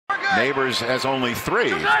Neighbors has only 3.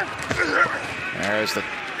 There's the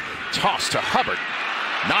toss to Hubbard.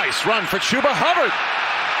 Nice run for Chuba. Hubbard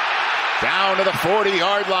down to the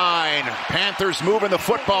 40-yard line. Panthers moving the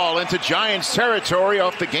football into Giants territory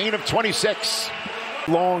off the gain of 26.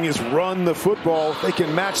 Long is run the football. They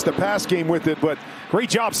can match the pass game with it, but great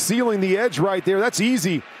job sealing the edge right there. That's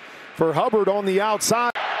easy for Hubbard on the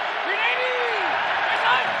outside.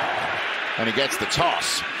 And he gets the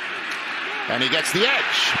toss. And he gets the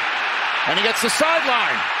edge. And he gets the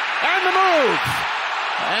sideline. And the move.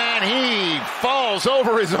 And he falls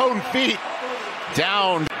over his own feet.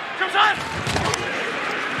 Down.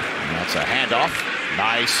 That's a handoff.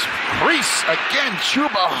 Nice crease again. Chuba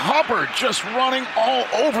Hubbard just running all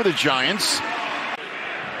over the Giants.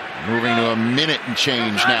 Moving to a minute and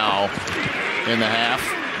change now in the half.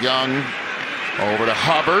 Young over to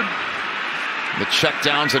Hubbard. The check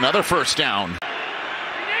down's another first down.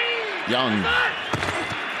 Young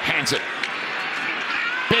hands it.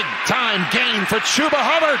 Big time gain for Chuba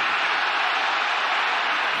Hubbard.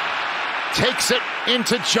 Takes it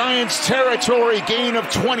into Giants territory, gain of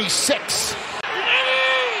 26.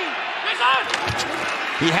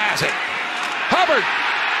 He has it. Hubbard.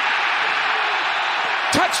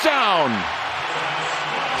 Touchdown.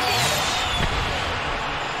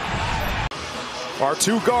 Our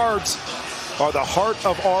 2 guards are the heart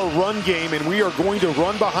of our run game, and we are going to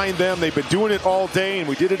run behind them. They've been doing it all day, and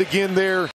we did it again there.